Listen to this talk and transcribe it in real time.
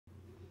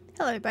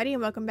Hello everybody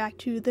and welcome back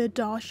to the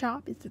doll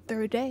shop. It's the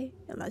third day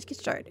and let's get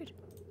started.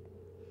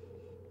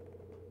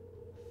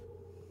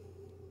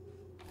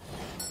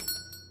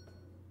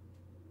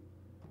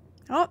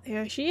 Oh,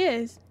 there she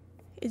is.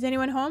 Is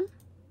anyone home?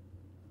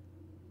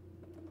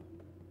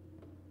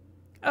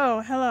 Oh,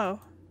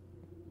 hello.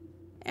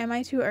 Am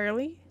I too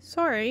early?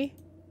 Sorry.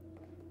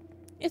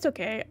 It's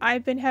okay.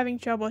 I've been having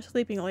trouble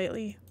sleeping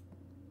lately.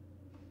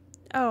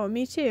 Oh,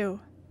 me too.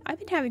 I've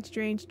been having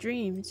strange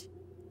dreams.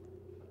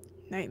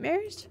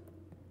 Nightmares?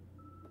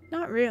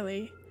 Not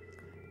really.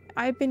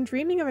 I've been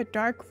dreaming of a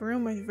dark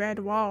room with red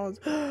walls.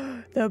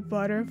 The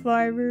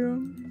butterfly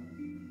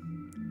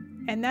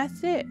room. And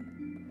that's it.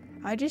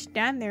 I just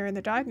stand there in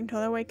the dark until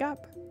I wake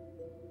up.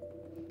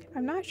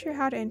 I'm not sure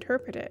how to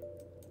interpret it.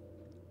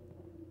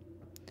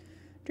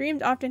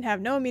 Dreams often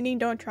have no meaning,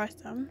 don't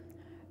trust them.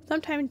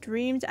 Sometimes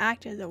dreams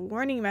act as a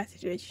warning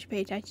message. You should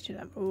pay attention to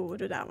them. Ooh, we'll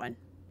do that one.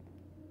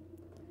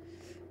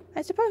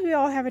 I suppose we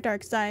all have a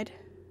dark side.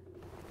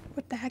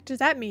 What the heck does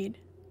that mean?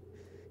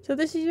 So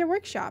this is your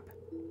workshop.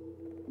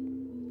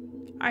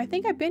 I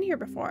think I've been here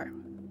before,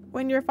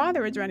 when your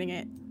father was running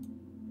it.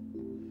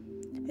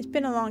 It's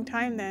been a long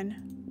time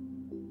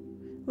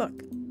then.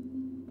 Look.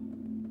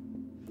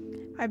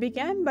 I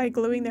began by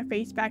gluing their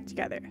face back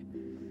together.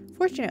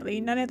 Fortunately,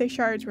 none of the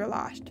shards were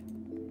lost.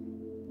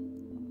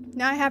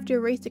 Now I have to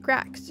erase the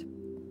cracks.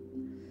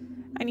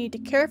 I need to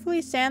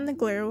carefully sand the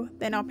glue,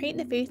 then I'll paint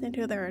the face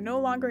until there are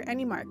no longer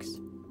any marks.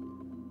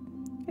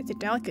 It's a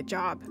delicate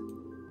job.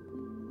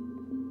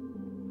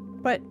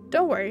 But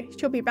don't worry,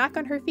 she'll be back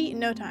on her feet in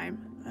no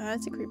time.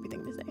 That's a creepy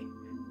thing to say.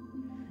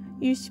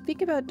 You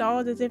speak about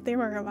dolls as if they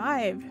were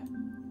alive.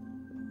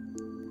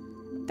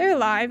 They're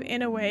alive,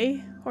 in a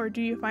way, or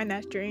do you find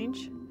that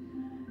strange?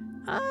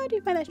 Do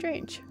you find that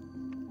strange?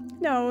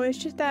 No, it's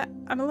just that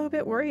I'm a little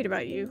bit worried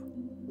about you.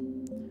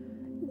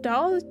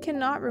 Dolls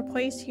cannot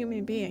replace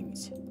human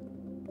beings.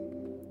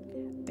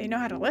 They know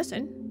how to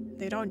listen.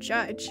 They don't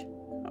judge.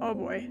 Oh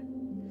boy.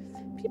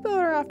 People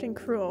are often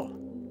cruel.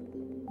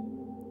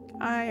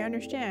 I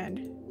understand.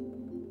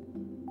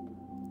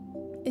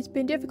 It's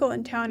been difficult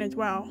in town as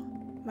well.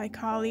 My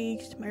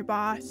colleagues, my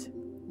boss.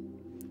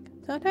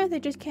 Sometimes I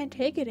just can't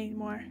take it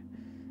anymore.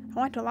 I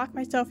want to lock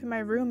myself in my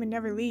room and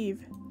never leave.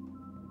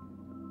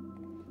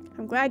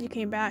 I'm glad you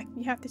came back.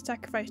 You have to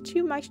sacrifice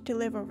too much to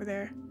live over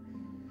there.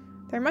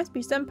 There must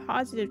be some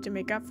positive to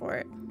make up for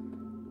it.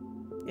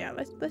 Yeah,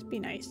 let's be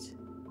nice.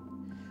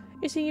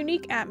 It's a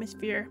unique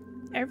atmosphere.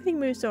 Everything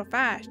moves so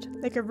fast,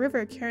 like a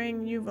river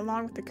carrying you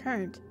along with the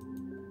current.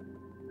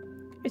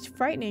 It's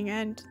frightening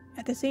and,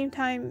 at the same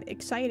time,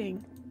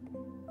 exciting.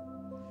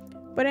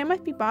 But I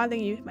must be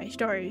bothering you with my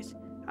stories.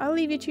 I'll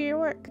leave you to your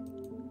work.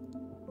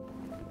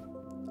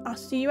 I'll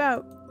see you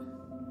out.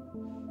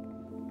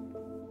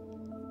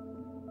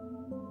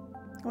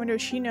 I wonder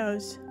if she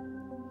knows.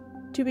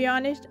 To be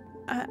honest,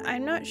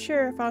 I'm not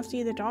sure if I'll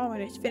see the doll when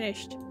it's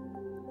finished.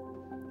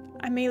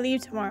 I may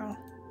leave tomorrow.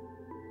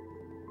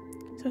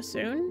 So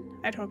soon?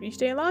 I'd hope you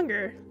stay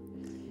longer.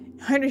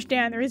 I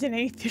understand there isn't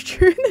any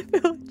future in the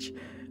village.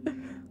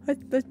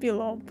 Let's be a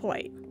little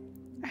polite.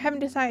 I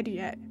haven't decided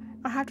yet.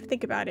 I'll have to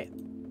think about it.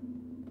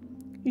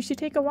 You should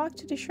take a walk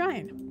to the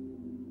shrine.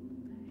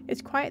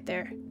 It's quiet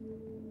there.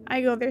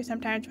 I go there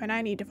sometimes when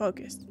I need to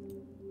focus.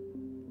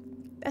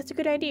 That's a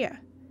good idea.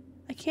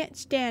 I can't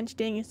stand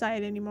staying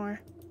inside anymore.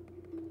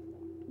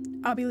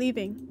 I'll be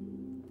leaving.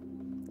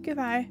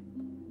 Goodbye.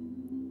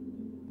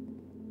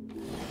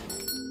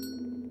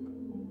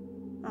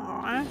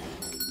 Aww.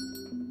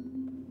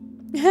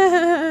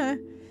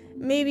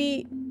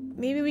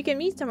 Maybe we can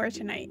meet somewhere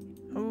tonight.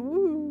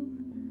 Ooh.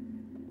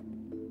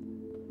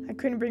 I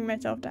couldn't bring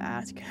myself to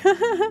ask.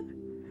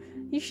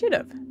 You should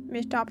have.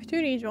 Missed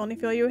opportunities will only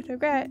fill you with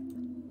regret.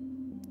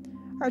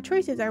 Our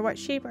choices are what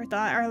shape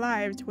our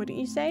lives, wouldn't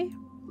you say?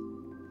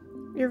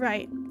 You're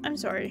right. I'm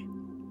sorry.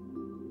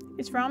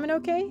 Is ramen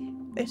okay?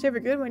 They serve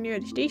it good when you're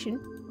at the station.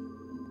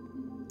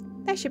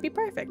 That should be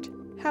perfect.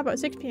 How about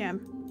 6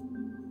 p.m.?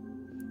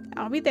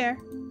 I'll be there.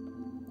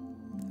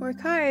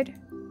 Work hard.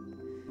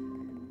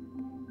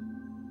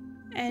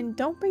 And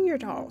don't bring your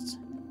dolls.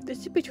 This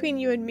is between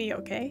you and me,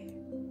 okay?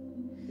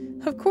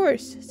 Of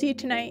course. See you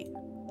tonight.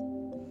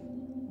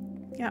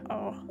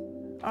 Uh-oh.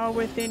 All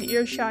within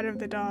earshot of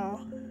the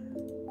doll.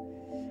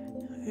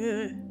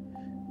 Ugh.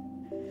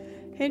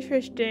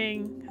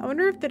 Interesting. I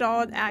wonder if the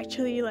doll is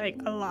actually, like,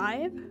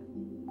 alive?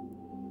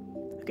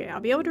 Okay, I'll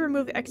be able to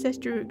remove the excess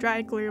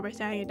dry glue by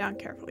sanding it down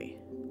carefully.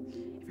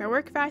 If I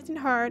work fast and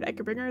hard, I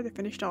could bring her the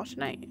finished doll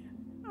tonight.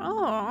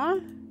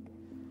 Aww.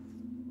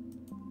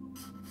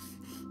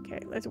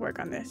 Okay, let's work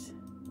on this.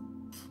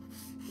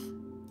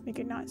 Make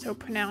it not so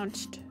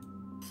pronounced.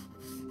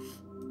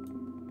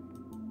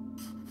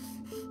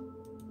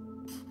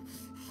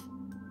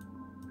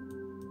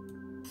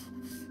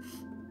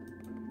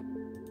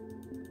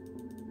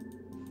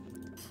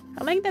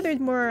 I like that there's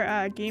more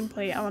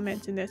gameplay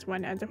elements in this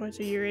one as opposed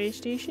to your A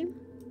station.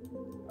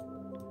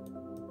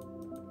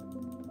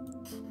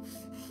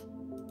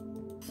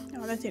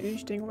 Oh, that's an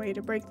interesting way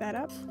to break that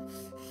up.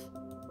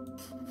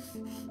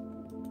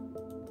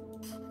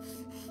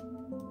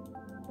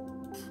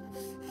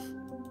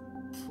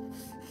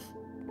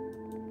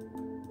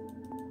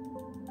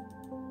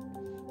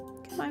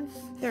 on.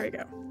 There we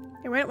go.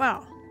 It went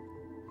well.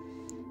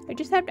 I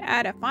just have to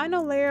add a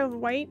final layer of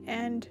white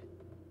and...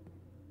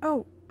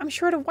 Oh, I'm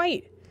short of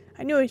white.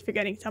 I knew I was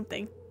forgetting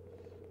something.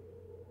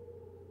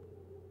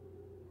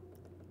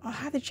 I'll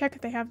have to check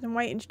if they have some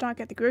white in stock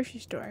at the grocery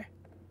store.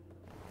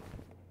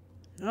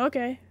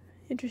 Okay,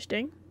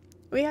 interesting.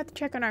 We have to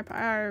check on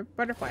our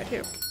butterfly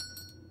too.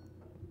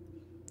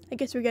 I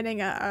guess we're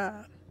getting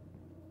a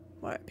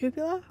what,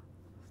 pupilla?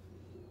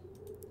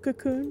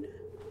 Cocoon?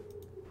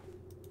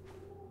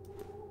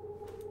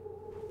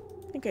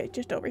 Okay,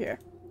 just over here.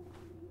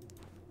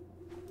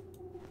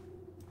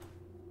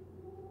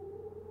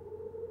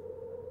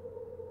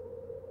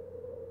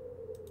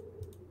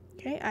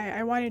 Okay,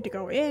 I wanted to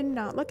go in,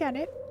 not look at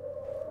it.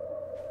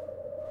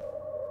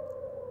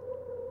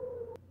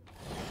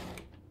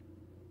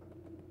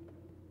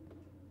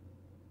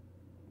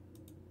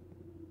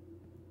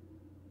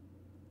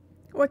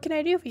 What can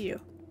I do for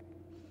you?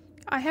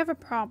 I have a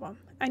problem.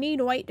 I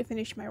need white to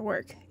finish my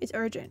work. It's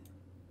urgent.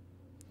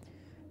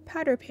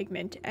 Powder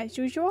pigment, as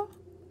usual?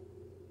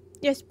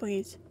 Yes,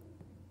 please.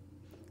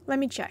 Let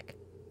me check.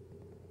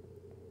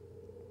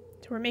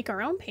 So we make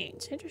our own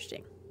paints.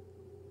 Interesting.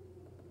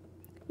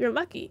 You're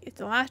lucky. It's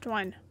the last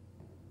one.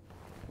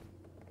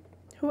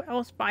 Who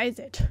else buys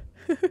it?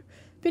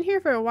 Been here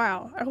for a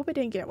while. I hope it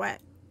didn't get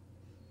wet.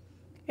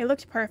 It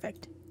looks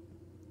perfect.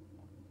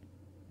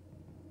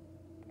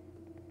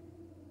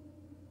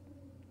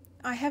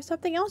 I have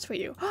something else for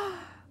you.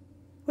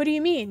 What do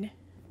you mean?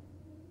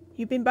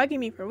 You've been bugging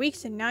me for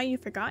weeks and now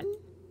you've forgotten?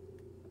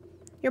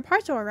 Your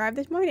parcel arrived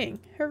this morning.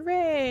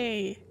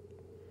 Hooray!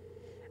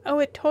 Oh,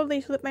 it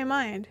totally slipped my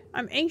mind.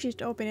 I'm anxious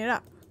to open it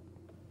up.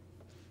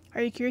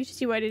 Are you curious to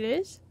see what it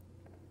is?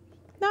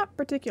 Not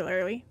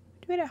particularly.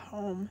 Do it at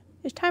home.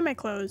 It's time I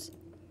close.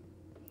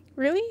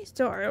 Really?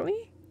 So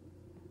early?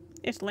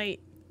 It's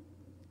late.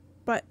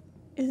 But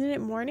isn't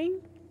it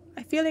morning?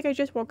 I feel like I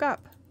just woke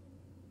up.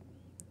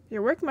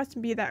 Your work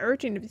mustn't be that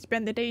urgent if you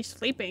spend the day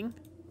sleeping.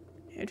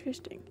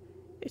 Interesting.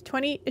 It's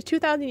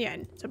 2,000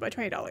 yen, so about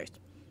 $20.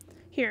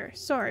 Here,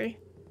 sorry.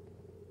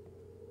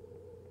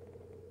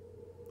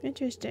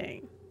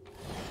 Interesting.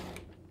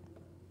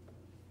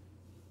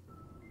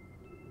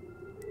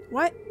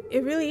 What?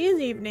 It really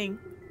is evening,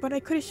 but I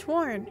could have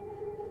sworn.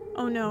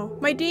 Oh no,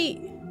 my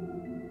date!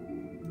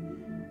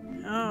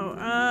 Oh,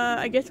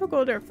 I guess we'll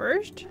go there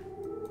first?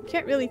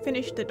 Can't really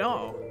finish the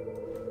doll.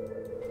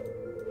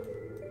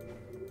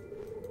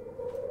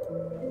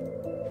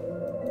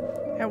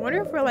 I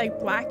wonder if we're like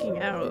blacking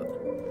out.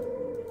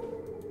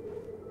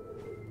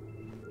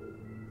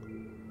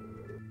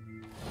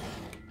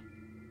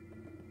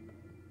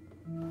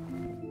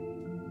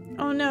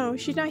 Oh no,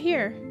 she's not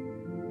here.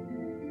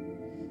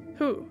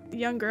 Who? The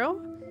young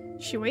girl?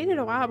 She waited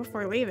a while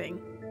before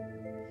leaving.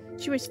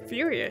 She was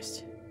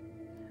furious.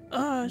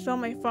 Ugh, it's all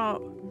my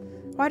fault.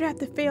 Why'd I have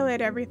to fail at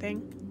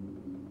everything?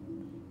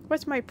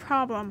 What's my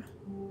problem?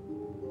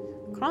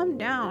 Calm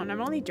down,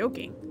 I'm only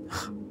joking.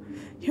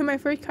 You're my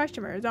first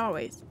customer, as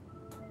always.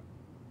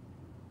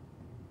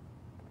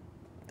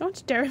 Don't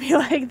stare at me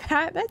like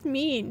that. That's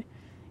mean.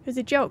 It was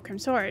a joke. I'm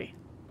sorry.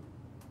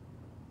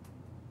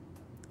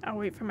 I'll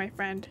wait for my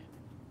friend.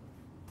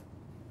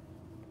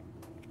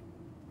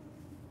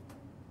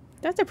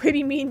 That's a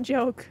pretty mean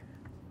joke.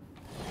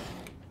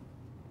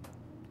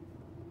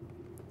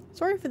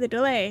 Sorry for the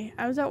delay.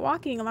 I was out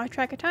walking and lost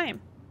track of time.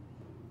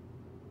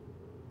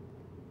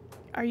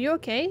 Are you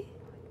okay?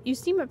 You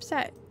seem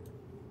upset.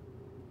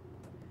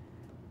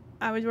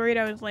 I was worried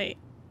I was late.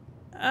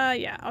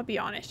 Yeah, I'll be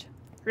honest.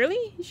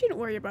 Really? You shouldn't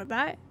worry about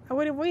that. I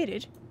would have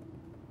waited.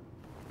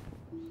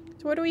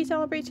 So what do we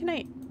celebrate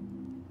tonight?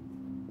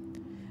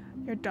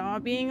 Your doll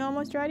being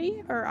almost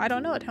ready? Or I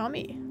don't know, tell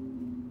me.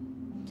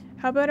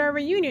 How about our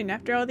reunion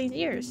after all these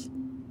years?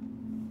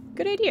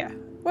 Good idea.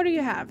 What do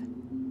you have?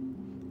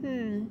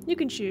 You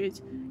can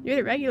choose. You're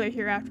the regular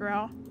here after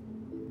all.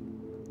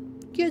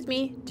 Excuse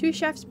me, 2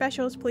 chef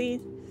specials,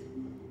 please.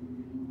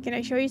 Can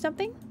I show you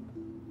something?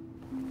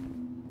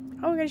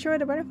 Oh, we're gonna show her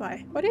the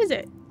butterfly. What is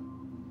it?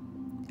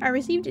 I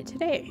received it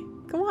today.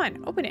 Come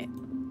on, open it.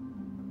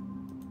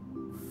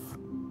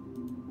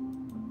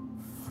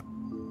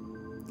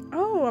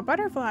 Oh, a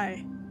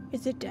butterfly.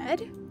 Is it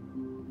dead?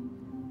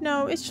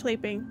 No, it's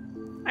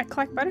sleeping. I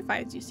collect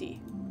butterflies, you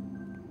see.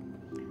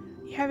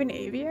 You have an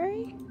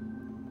aviary?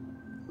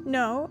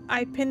 No,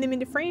 I pin them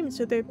into frames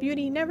so their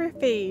beauty never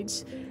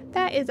fades.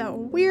 That is a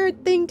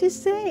weird thing to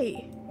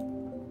say.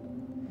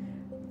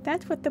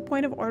 That's what the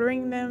point of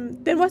ordering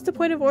them. Then what's the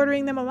point of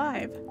ordering them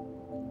alive?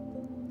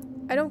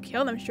 I don't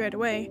kill them straight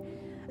away.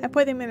 I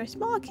put them in a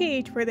small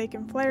cage where they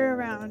can flare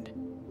around.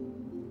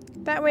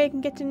 That way I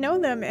can get to know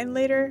them and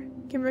later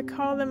can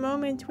recall the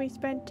moments we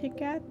spent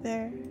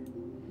together.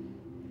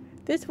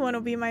 This one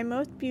will be my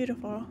most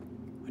beautiful.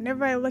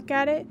 Whenever I look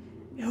at it,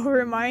 it will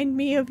remind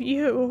me of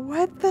you.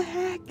 What the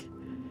heck?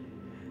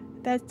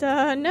 That's,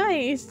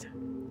 nice.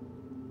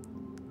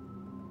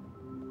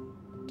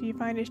 Do you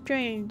find it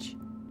strange?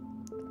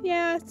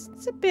 Yeah,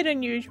 it's a bit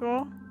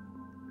unusual.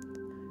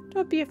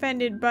 Don't be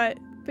offended, but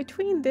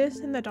between this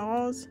and the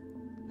dolls,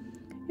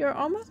 You're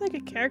almost like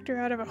a character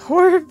out of a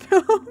horror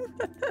film.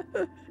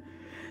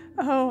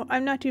 Oh,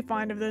 I'm not too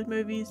fond of those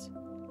movies.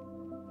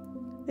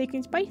 They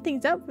can spice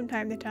things up from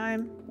time to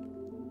time.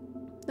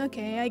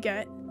 Okay, I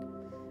get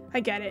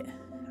it.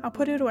 I'll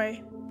put it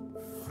away.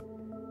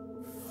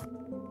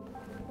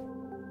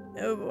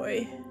 Oh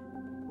boy.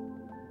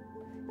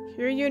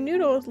 Here are your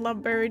noodles,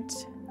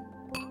 lovebirds.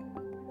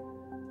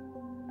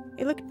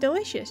 They look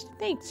delicious.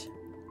 Thanks.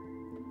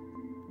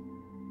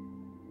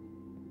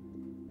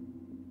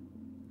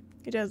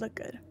 It does look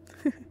good.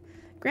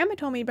 Grandma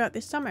told me about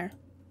this summer.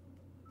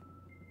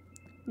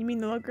 You mean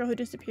the little girl who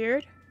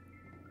disappeared?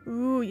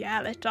 Ooh,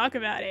 yeah, let's talk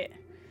about it.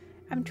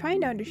 I'm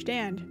trying to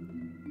understand.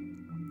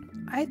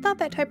 I thought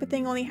that type of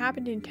thing only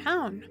happened in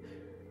town.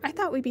 I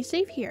thought we'd be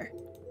safe here.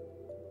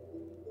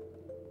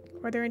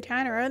 Whether in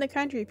town or out in the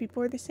country,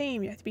 people are the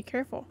same. You have to be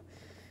careful.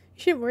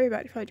 You shouldn't worry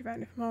about it if you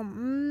found it from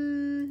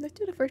home. Let's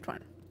do the first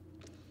one.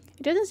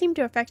 It doesn't seem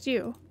to affect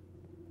you.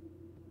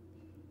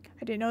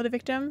 I didn't know the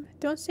victim.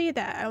 Don't say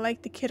that. I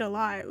like the kid a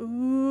lot.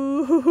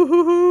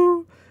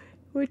 Ooh.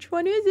 Which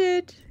one is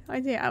it?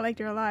 I say I liked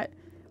her a lot.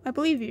 I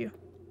believe you.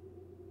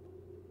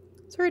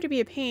 Sorry to be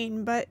a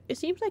pain, but it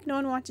seems like no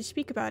one wants to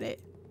speak about it.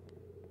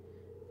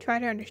 Try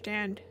to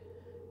understand.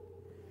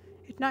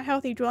 It's not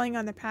healthy dwelling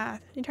on the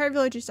past. The entire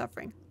village is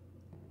suffering.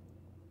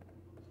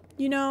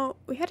 You know,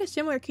 we had a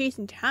similar case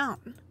in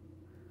town.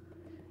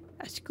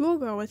 A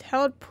schoolgirl was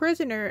held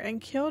prisoner and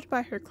killed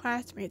by her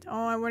classmates.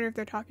 Oh, I wonder if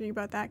they're talking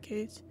about that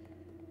case.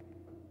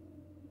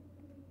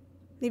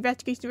 The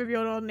investigation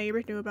revealed all the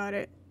neighbors knew about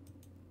it.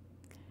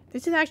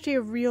 This is actually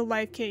a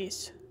real-life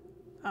case.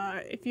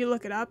 If you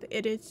look it up,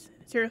 it is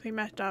seriously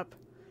messed up.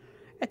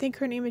 I think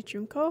her name is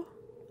Junko.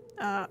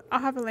 I'll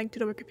have a link to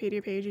the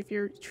Wikipedia page if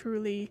you're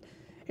truly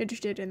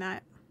interested in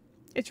that.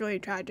 It's really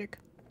tragic.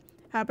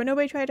 But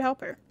nobody tried to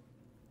help her.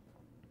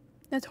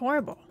 That's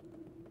horrible.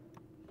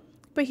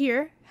 But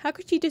here, how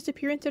could she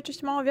disappear in such a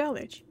small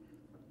village?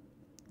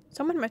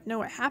 Someone must know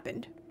what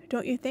happened,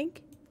 don't you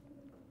think?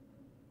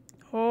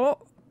 Oh.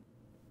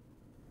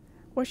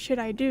 What should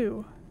I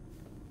do?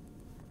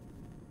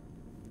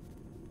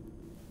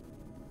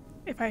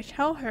 If I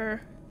tell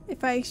her,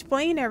 if I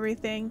explain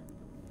everything,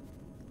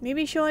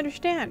 maybe she'll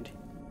understand.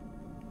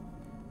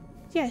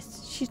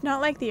 Yes, she's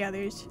not like the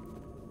others.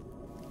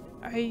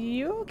 Are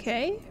you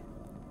okay?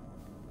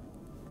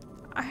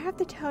 I have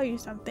to tell you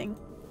something.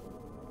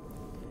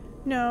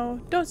 No,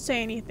 don't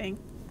say anything.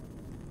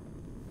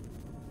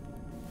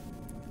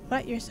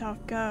 Let yourself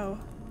go.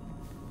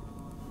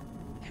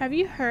 Have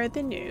you heard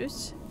the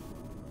news?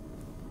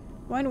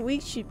 1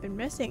 week she'd been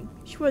missing.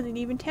 She wasn't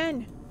even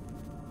 10.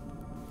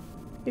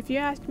 If you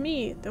ask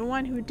me, the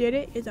one who did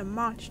it is a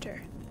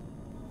monster.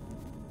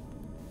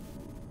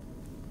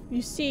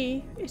 You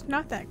see, it's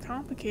not that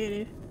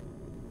complicated.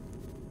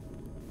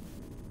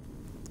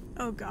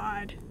 Oh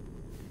God.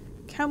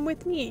 Come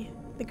with me.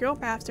 The girl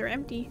baths are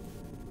empty.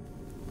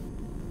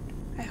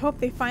 I hope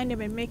they find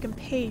him and make him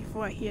pay for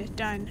what he has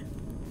done.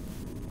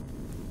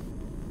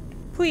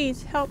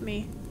 Please help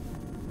me.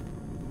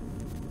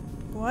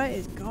 What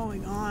is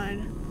going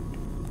on?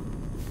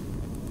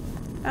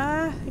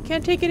 I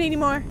can't take it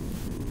anymore.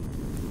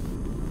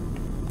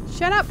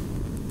 Shut up!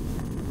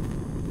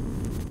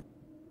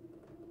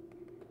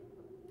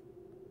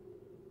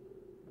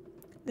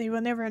 They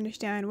will never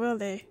understand, will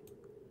they?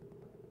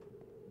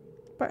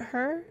 But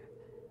her?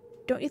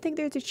 Don't you think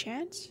there's a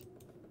chance?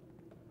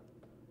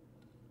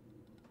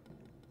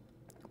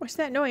 What's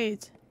that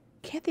noise?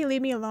 Can't they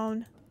leave me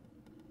alone?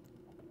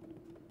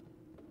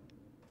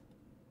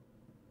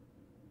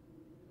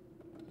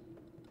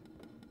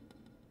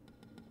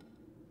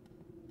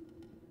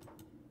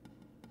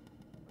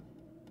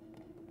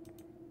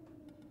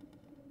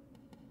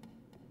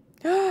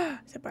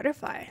 It's a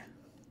butterfly.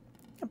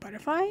 A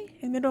butterfly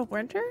in the middle of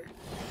winter?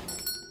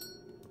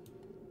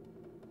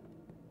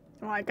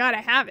 Well, I gotta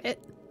have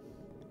it.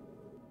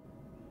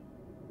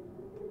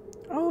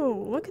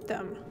 Oh, look at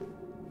them.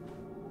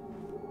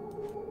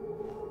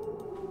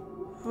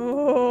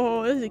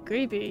 Oh, this is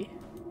creepy.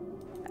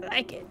 I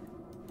like it.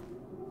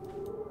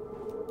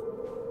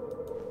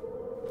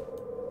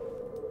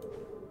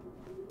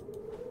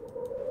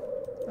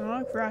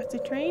 Oh, across the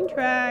train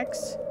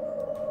tracks.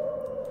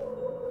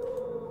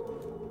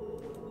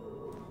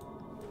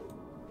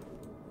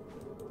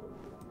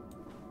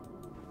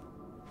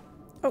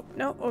 Oh,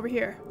 no, over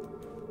here.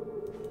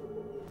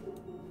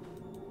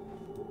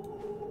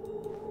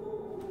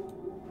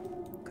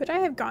 Could I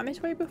have gone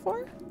this way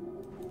before?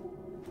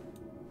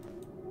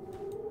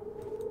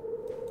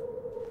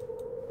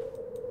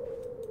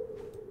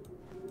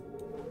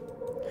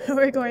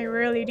 We're going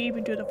really deep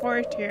into the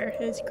forest here.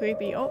 It's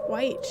creepy. Oh,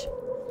 white.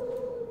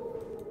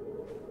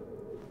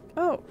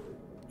 Oh,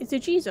 it's a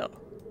Jizo.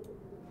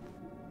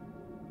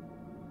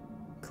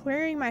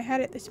 Clearing my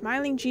head at the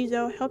smiling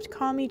Jizo helps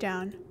calm me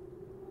down.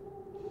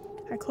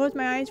 I close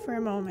my eyes for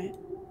a moment.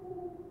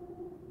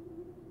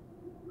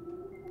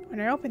 When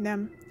I open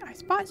them, I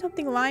spot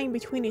something lying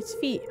between its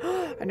feet.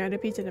 Another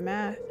piece of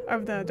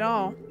the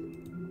doll.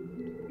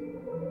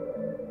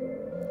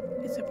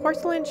 It's a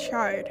porcelain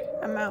shard,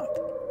 a mouth.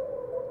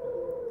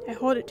 I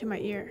hold it to my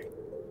ear.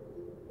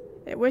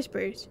 It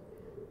whispers,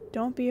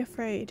 "Don't be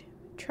afraid.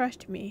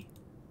 Trust me."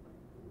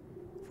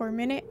 For a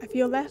minute, I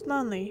feel less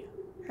lonely.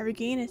 I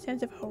regain a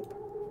sense of hope.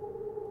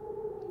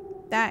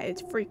 That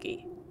is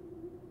freaky.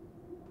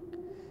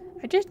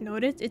 I just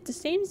noticed it's the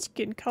same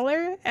skin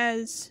color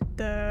as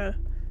the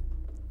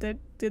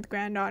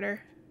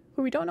granddaughter,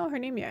 who we don't know her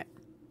name yet.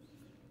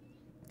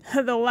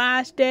 The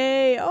last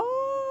day.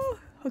 Oh,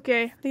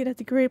 okay. I think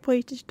that's a great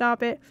place to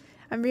stop it.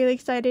 I'm really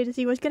excited to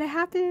see what's gonna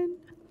happen,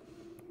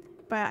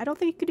 but I don't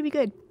think it's gonna be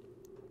good.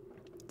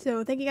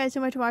 So thank you guys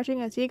so much for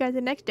watching. I'll see you guys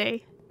the next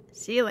day.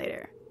 See you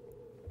later.